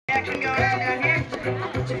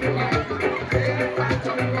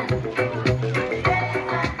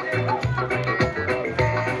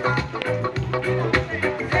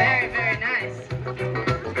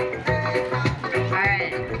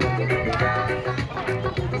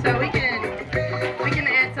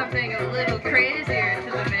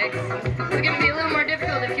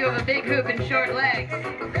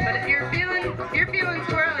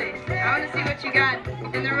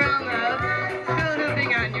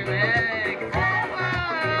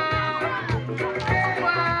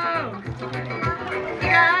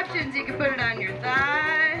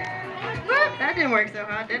didn't work so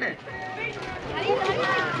hot, did it?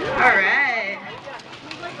 Alright.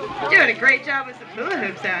 You're doing a great job with some hula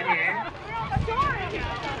hoops out here.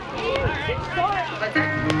 What's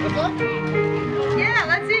that? Yeah,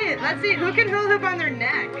 let's see it. Let's see who can hula hoop on their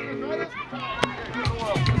neck.